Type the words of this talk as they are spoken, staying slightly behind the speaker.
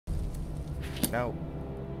No.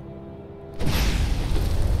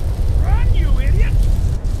 Run, you idiot!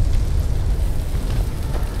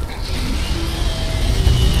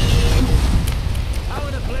 How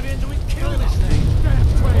in oblivion do we kill this thing?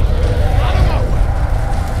 Damn way! Out of our way!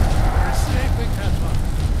 We're escaping, Catman.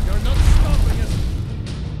 You're not stopping us.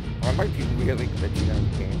 I might be really glitching on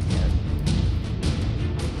the game here.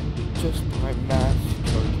 Just my mass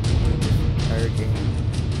towards the entire game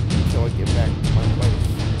until I get back to my place.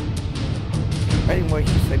 Anyway,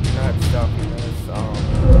 he said you're not stopping us. I'll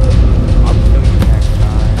kill you next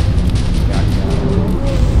time. Gotcha.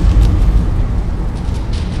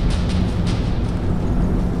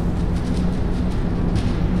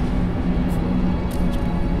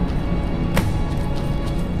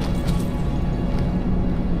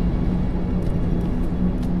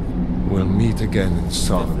 We'll meet again in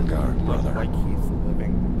Sovngarde, brother. Like he's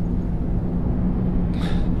living.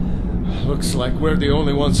 Looks like we're the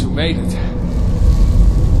only ones who made it.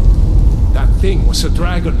 That thing was a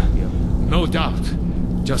dragon. No doubt.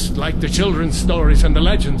 Just like the children's stories and the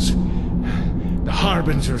legends. The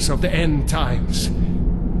harbingers of the end times.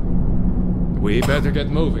 We better get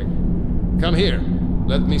moving. Come here.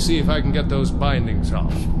 Let me see if I can get those bindings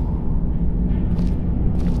off.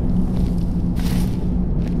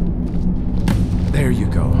 There you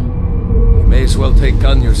go. You may as well take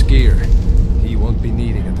Gunjar's gear. He won't be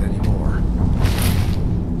needing it anymore.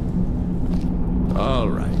 All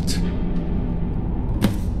right.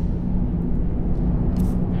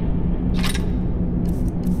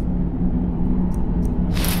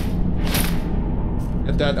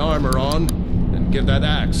 Get that armor on, and give that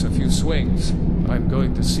axe a few swings. I'm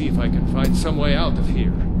going to see if I can find some way out of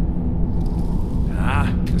here.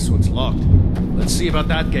 Ah, this one's locked. Let's see about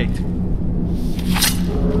that gate.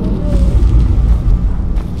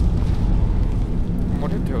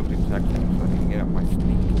 What a total section so I can get up my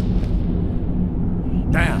sneak.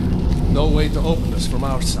 Damn! No way to open this from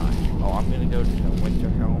our side. Oh, I'm gonna go to the winter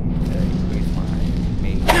home to increase my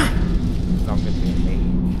mage. So I'm gonna be a mage.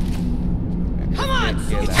 Come on! It's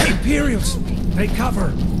the Imperials! Take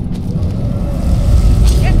cover!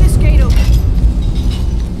 Get this gate open!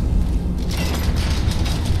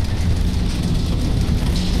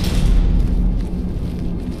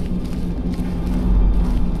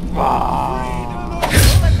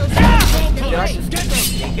 Did I just get those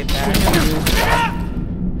sneak attack?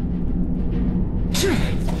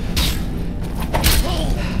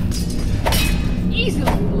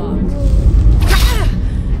 Easily blocked.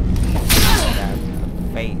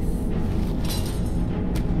 Face.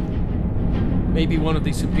 Maybe one of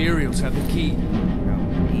these Imperials had the key. No,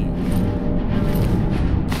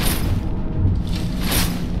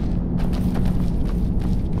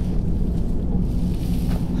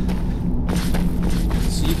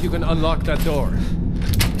 See if you can unlock that door.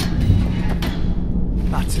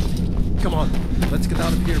 That's it. Come on, let's get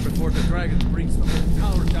out of here before the dragon brings the whole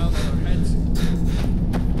tower down on our heads.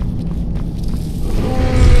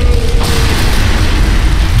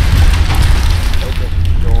 Open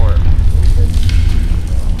door.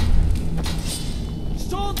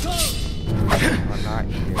 I'm not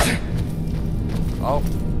here. Oh,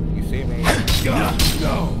 you see me?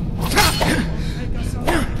 No.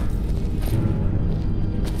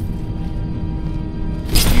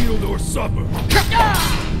 Yield or suffer!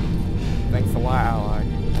 Thanks a lot, ally.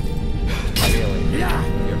 Really?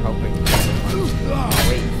 You're hoping to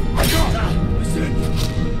wait. Listen!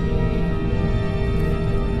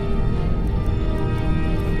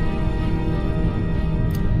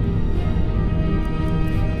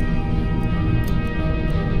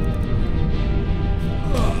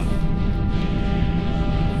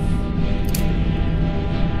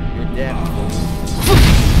 You're dead.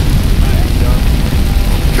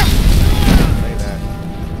 Say that.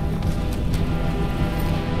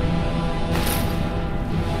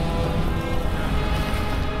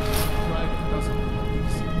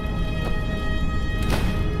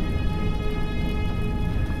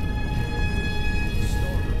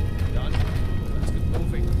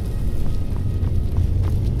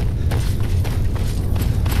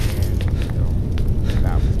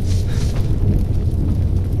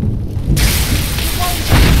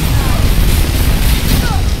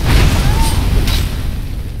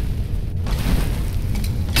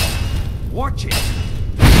 Watch it!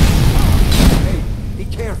 Hey, be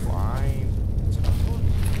careful. Fine.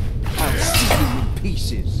 I'll see you in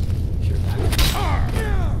pieces.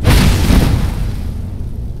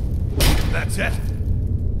 That's it?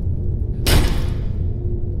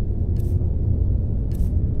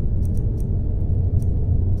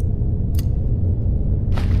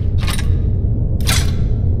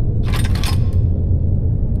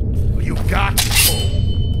 You got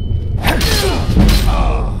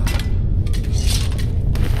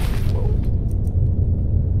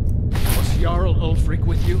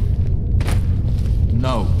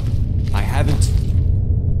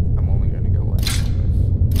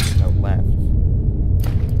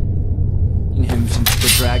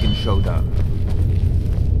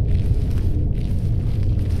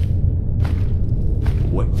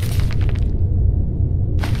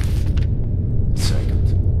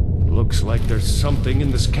Looks like there's something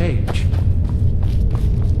in this cage.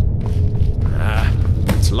 Ah,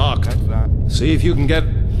 it's locked. That's that. See if you can get...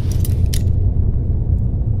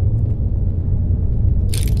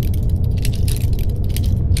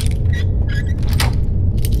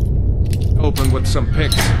 Open with some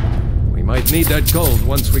picks. We might need that gold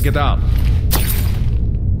once we get out.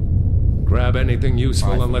 Grab anything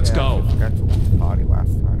useful and let's go. I forgot to leave the body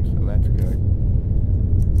last time.